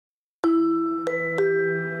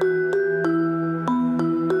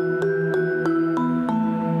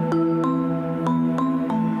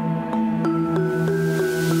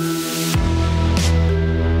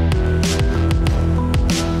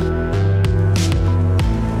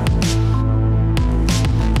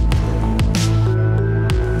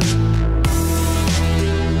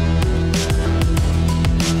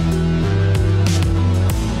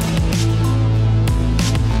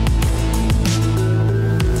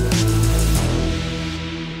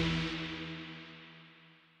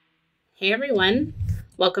Hey everyone,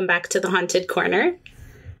 welcome back to the Haunted Corner.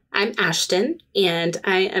 I'm Ashton, and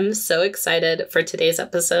I am so excited for today's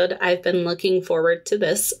episode. I've been looking forward to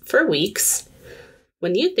this for weeks.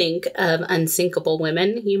 When you think of unsinkable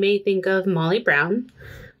women, you may think of Molly Brown,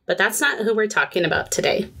 but that's not who we're talking about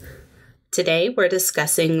today. Today, we're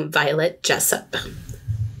discussing Violet Jessop.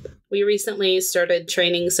 We recently started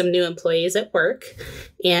training some new employees at work,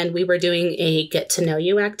 and we were doing a get to know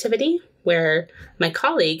you activity where my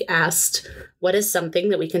colleague asked, what is something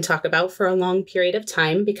that we can talk about for a long period of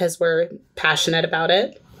time because we're passionate about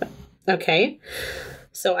it? Okay,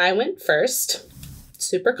 so I went first,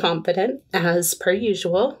 super confident as per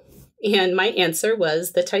usual, and my answer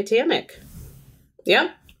was the Titanic.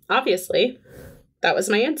 Yep, obviously, that was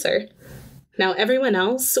my answer. Now, everyone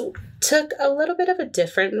else took a little bit of a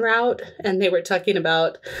different route, and they were talking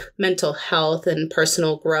about mental health and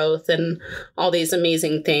personal growth and all these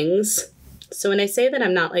amazing things. So when I say that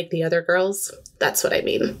I'm not like the other girls, that's what I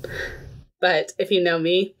mean. But if you know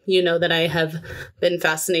me, you know that I have been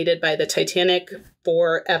fascinated by the Titanic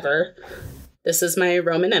forever. This is my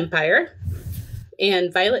Roman Empire.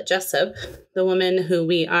 And Violet Jessop, the woman who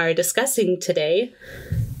we are discussing today,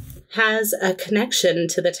 has a connection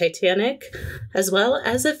to the Titanic, as well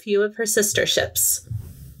as a few of her sister ships.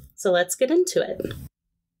 So let's get into it.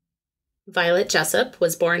 Violet Jessop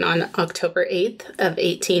was born on October 8th of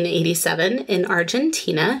 1887 in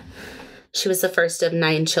Argentina. She was the first of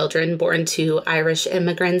 9 children born to Irish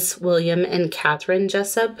immigrants William and Catherine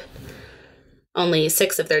Jessop. Only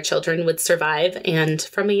 6 of their children would survive, and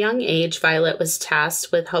from a young age, Violet was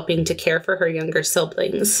tasked with helping to care for her younger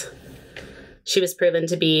siblings. She was proven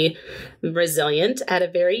to be resilient at a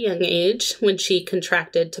very young age when she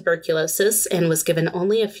contracted tuberculosis and was given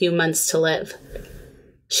only a few months to live.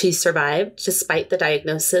 She survived despite the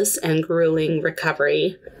diagnosis and grueling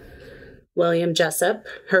recovery. William Jessop,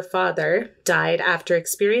 her father, died after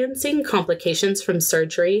experiencing complications from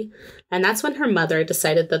surgery, and that's when her mother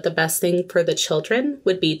decided that the best thing for the children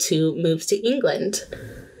would be to move to England.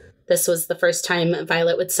 This was the first time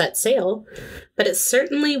Violet would set sail, but it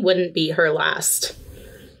certainly wouldn't be her last.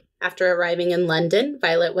 After arriving in London,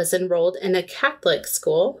 Violet was enrolled in a Catholic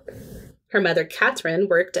school. Her mother, Catherine,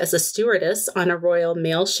 worked as a stewardess on a Royal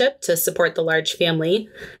Mail ship to support the large family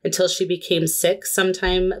until she became sick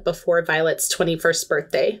sometime before Violet's 21st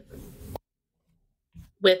birthday.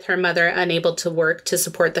 With her mother unable to work to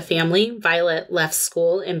support the family, Violet left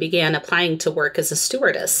school and began applying to work as a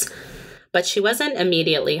stewardess. But she wasn't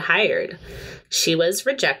immediately hired. She was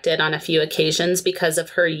rejected on a few occasions because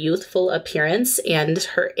of her youthful appearance and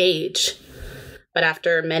her age. But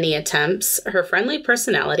after many attempts, her friendly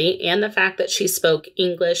personality and the fact that she spoke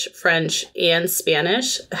English, French, and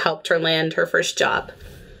Spanish helped her land her first job.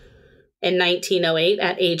 In 1908,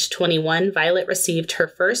 at age 21, Violet received her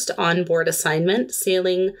first on-board assignment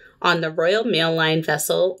sailing on the Royal Mail Line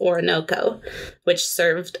vessel Orinoco, which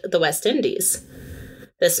served the West Indies.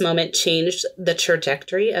 This moment changed the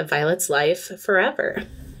trajectory of Violet's life forever.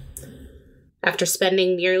 After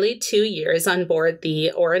spending nearly 2 years on board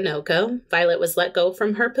the Orinoco, Violet was let go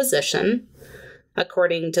from her position.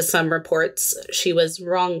 According to some reports, she was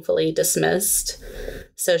wrongfully dismissed.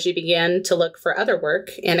 So she began to look for other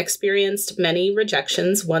work and experienced many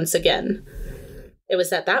rejections once again. It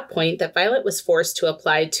was at that point that Violet was forced to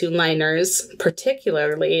apply to liners,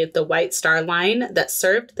 particularly the White Star Line that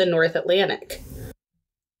served the North Atlantic.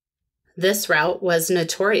 This route was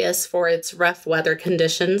notorious for its rough weather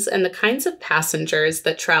conditions and the kinds of passengers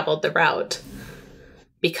that traveled the route.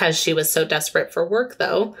 Because she was so desperate for work,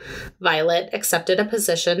 though, Violet accepted a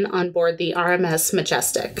position on board the RMS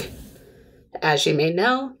Majestic. As you may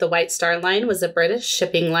know, the White Star Line was a British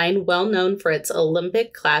shipping line well known for its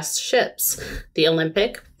Olympic-class ships, the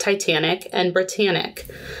Olympic, Titanic, and Britannic,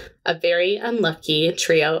 a very unlucky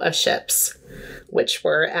trio of ships, which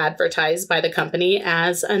were advertised by the company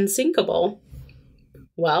as Unsinkable.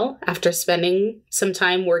 Well, after spending some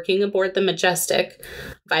time working aboard the Majestic,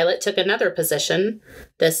 Violet took another position,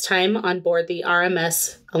 this time on board the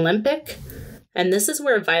RMS Olympic, and this is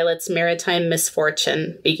where Violet's maritime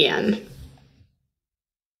misfortune began.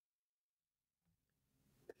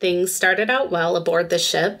 Things started out well aboard the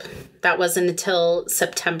ship. That wasn't until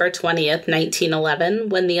September 20th, 1911,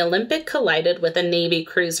 when the Olympic collided with a Navy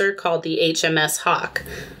cruiser called the HMS Hawk.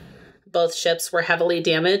 Both ships were heavily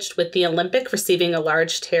damaged, with the Olympic receiving a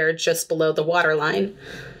large tear just below the waterline.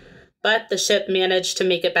 But the ship managed to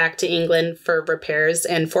make it back to England for repairs,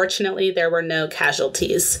 and fortunately there were no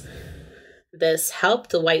casualties. This helped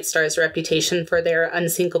the White Star's reputation for their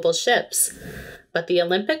unsinkable ships. but the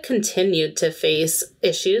Olympic continued to face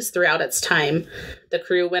issues throughout its time. The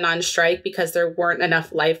crew went on strike because there weren't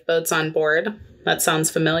enough lifeboats on board. That sounds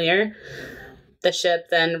familiar. The ship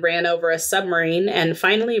then ran over a submarine and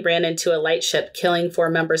finally ran into a lightship, killing 4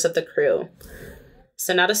 members of the crew.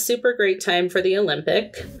 So not a super great time for the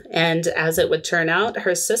Olympic, and as it would turn out,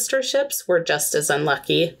 her sister ships were just as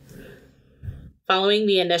unlucky. Following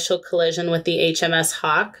the initial collision with the HMS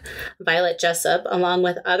Hawk, Violet Jessop, along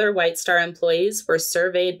with other White Star employees, were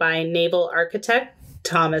surveyed by naval architect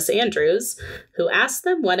Thomas Andrews, who asked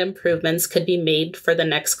them what improvements could be made for the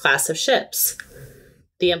next class of ships.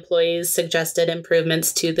 The employees suggested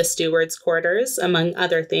improvements to the steward's quarters, among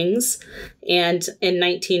other things, and in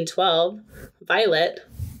 1912, Violet,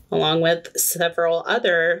 along with several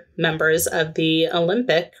other members of the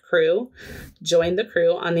Olympic crew, joined the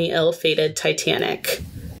crew on the ill-fated Titanic.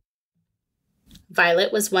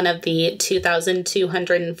 Violet was one of the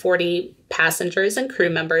 2,240 passengers and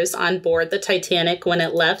crew members on board the Titanic when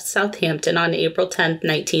it left Southampton on April 10,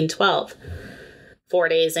 1912. 4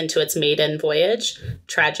 days into its maiden voyage,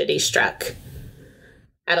 tragedy struck.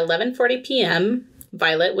 At 11:40 p.m.,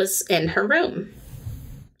 Violet was in her room.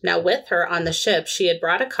 Now, with her on the ship, she had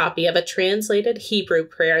brought a copy of a translated Hebrew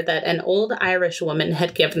prayer that an old Irish woman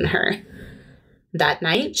had given her. That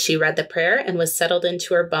night, she read the prayer and was settled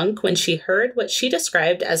into her bunk when she heard what she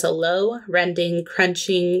described as a low, rending,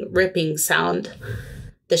 crunching, ripping sound.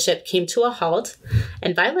 The ship came to a halt,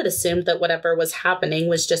 and Violet assumed that whatever was happening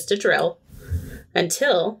was just a drill,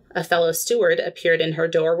 until a fellow steward appeared in her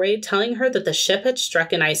doorway telling her that the ship had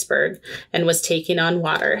struck an iceberg and was taking on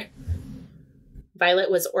water.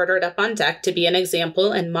 Violet was ordered up on deck to be an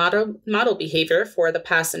example and model behavior for the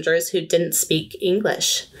passengers who didn't speak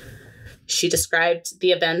English. She described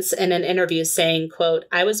the events in an interview saying, quote,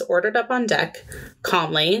 "I was ordered up on deck.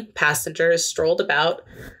 Calmly, passengers strolled about.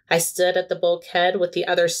 I stood at the bulkhead with the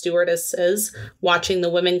other stewardesses, watching the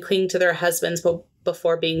women cling to their husbands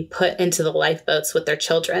before being put into the lifeboats with their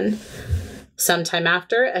children. Sometime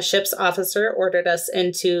after, a ship's officer ordered us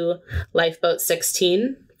into lifeboat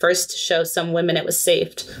 16, first to show some women it was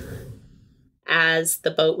safe. As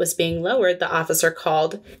the boat was being lowered, the officer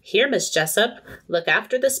called, 'Here, Miss Jessop, look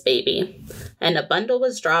after this baby,' and a bundle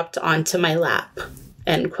was dropped onto my lap,"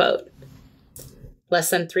 end quote. Less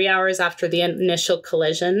than 3 hours after the initial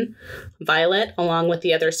collision, Violet, along with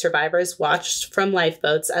the other survivors, watched from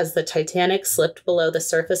lifeboats as the Titanic slipped below the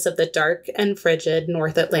surface of the dark and frigid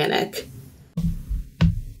North Atlantic.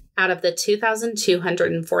 Out of the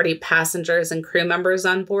 2,240 passengers and crew members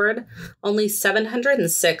on board, only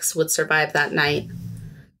 706 would survive that night.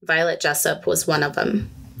 Violet Jessop was one of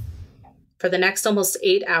them. For the next almost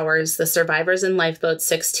 8 hours, the survivors in Lifeboat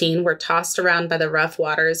 16 were tossed around by the rough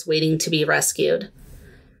waters, waiting to be rescued.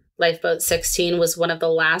 Lifeboat 16 was one of the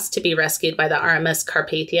last to be rescued by the RMS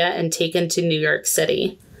Carpathia and taken to New York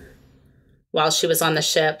City. While she was on the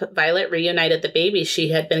ship, Violet reunited the baby she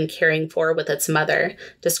had been caring for with its mother.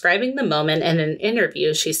 Describing the moment in an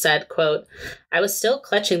interview, she said, quote, "I was still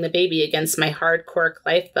clutching the baby against my hard cork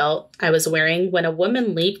life belt I was wearing when a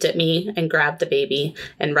woman leaped at me and grabbed the baby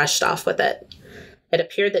and rushed off with it. It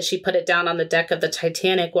appeared that she put it down on the deck of the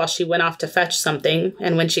Titanic while she went off to fetch something,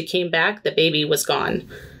 and when she came back, the baby was gone.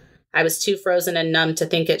 I was too frozen and numb to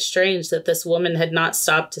think it strange that this woman had not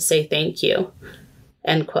stopped to say thank you,"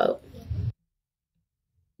 end quote.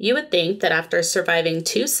 You would think that after surviving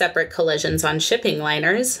 2 separate collisions on shipping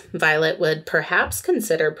liners, Violet would perhaps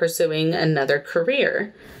consider pursuing another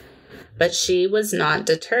career. But she was not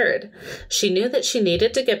deterred. She knew that she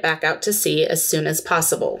needed to get back out to sea as soon as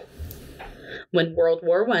possible. When World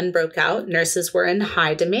War I broke out, nurses were in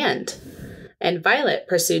high demand, and Violet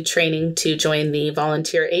pursued training to join the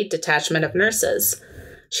Volunteer Aid Detachment of Nurses.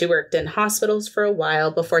 She worked in hospitals for a while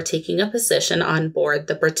before taking a position on board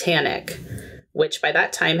the Britannic, which by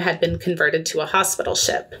that time had been converted to a hospital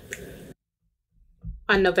ship.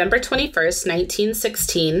 On November 21st,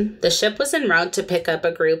 1916, the ship was en route to pick up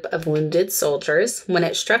a group of wounded soldiers when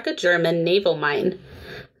it struck a German naval mine.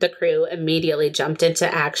 The crew immediately jumped into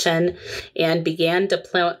action and began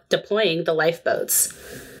deploying the lifeboats.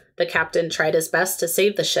 The captain tried his best to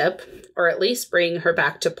save the ship, or at least bring her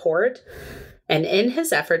back to port, and in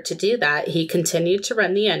his effort to do that, he continued to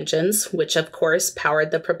run the engines, which of course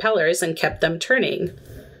powered the propellers and kept them turning.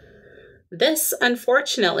 This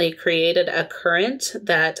unfortunately created a current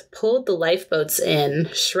that pulled the lifeboats in,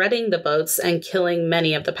 shredding the boats and killing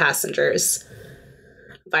many of the passengers.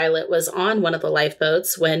 Violet was on one of the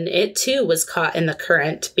lifeboats when it too was caught in the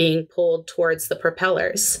current, being pulled towards the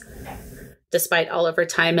propellers. Despite all of her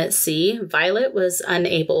time at sea, Violet was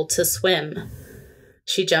unable to swim.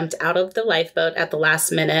 She jumped out of the lifeboat at the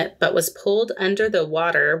last minute, but was pulled under the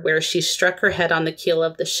water where she struck her head on the keel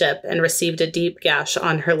of the ship and received a deep gash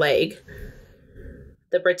on her leg.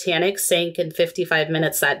 The Britannic sank in 55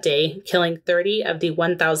 minutes that day, killing 30 of the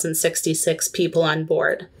 1,066 people on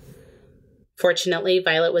board. Fortunately,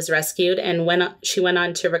 Violet was rescued and she went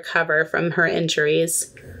on to recover from her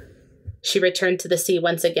injuries. She returned to the sea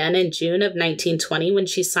once again in June of 1920 when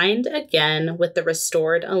she signed again with the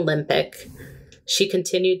restored Olympic. She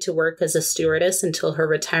continued to work as a stewardess until her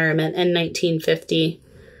retirement in 1950.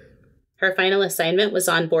 Her final assignment was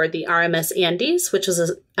on board the RMS Andes, which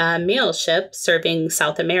was a mail ship serving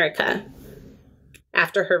South America.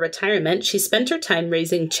 After her retirement, she spent her time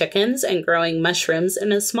raising chickens and growing mushrooms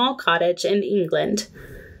in a small cottage in England.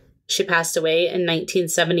 She passed away in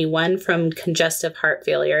 1971 from congestive heart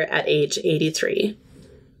failure at age 83.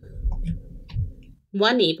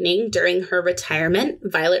 One evening during her retirement,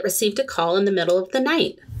 Violet received a call in the middle of the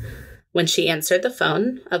night. When she answered the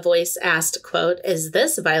phone, a voice asked, quote, "Is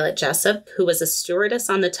this Violet Jessop, who was a stewardess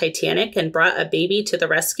on the Titanic and brought a baby to the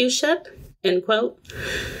rescue ship?" End quote.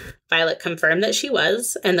 Violet confirmed that she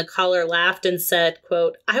was, and the caller laughed and said,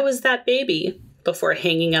 quote, "I was that baby," before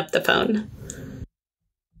hanging up the phone.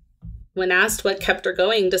 When asked what kept her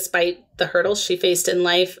going despite the hurdles she faced in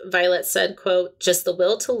life, Violet said, quote, "Just the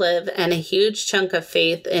will to live and a huge chunk of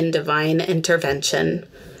faith in divine intervention."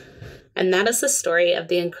 And that is the story of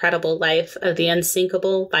the incredible life of the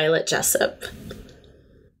unsinkable Violet Jessop.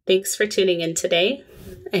 Thanks for tuning in today.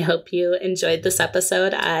 I hope you enjoyed this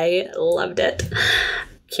episode. I loved it.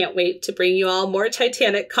 Can't wait to bring you all more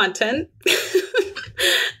Titanic content.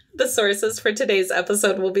 The sources for today's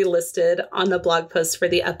episode will be listed on the blog post for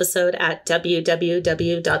the episode at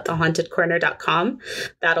www.thehauntedcorner.com.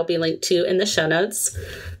 That'll be linked to in the show notes.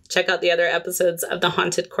 Check out the other episodes of The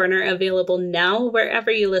Haunted Corner available now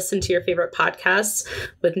wherever you listen to your favorite podcasts,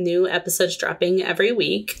 with new episodes dropping every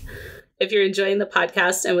week. If you're enjoying the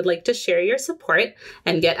podcast and would like to share your support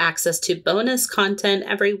and get access to bonus content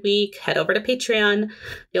every week, head over to Patreon.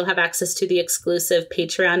 You'll have access to the exclusive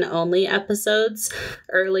Patreon-only episodes,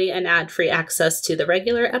 early and ad-free access to the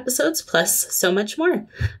regular episodes, plus so much more.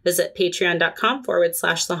 Visit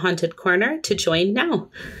patreon.com/The Haunted Corner to join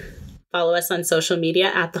now. Follow us on social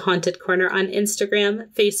media at The Haunted Corner on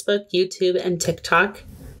Instagram, Facebook, YouTube, and TikTok.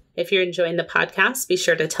 If you're enjoying the podcast, be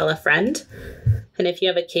sure to tell a friend. And if you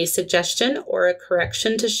have a case suggestion or a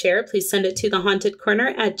correction to share, please send it to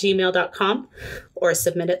thehauntedcorner@gmail.com or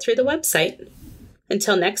submit it through the website.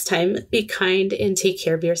 Until next time, be kind and take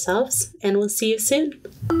care of yourselves, and we'll see you soon.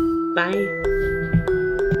 Bye.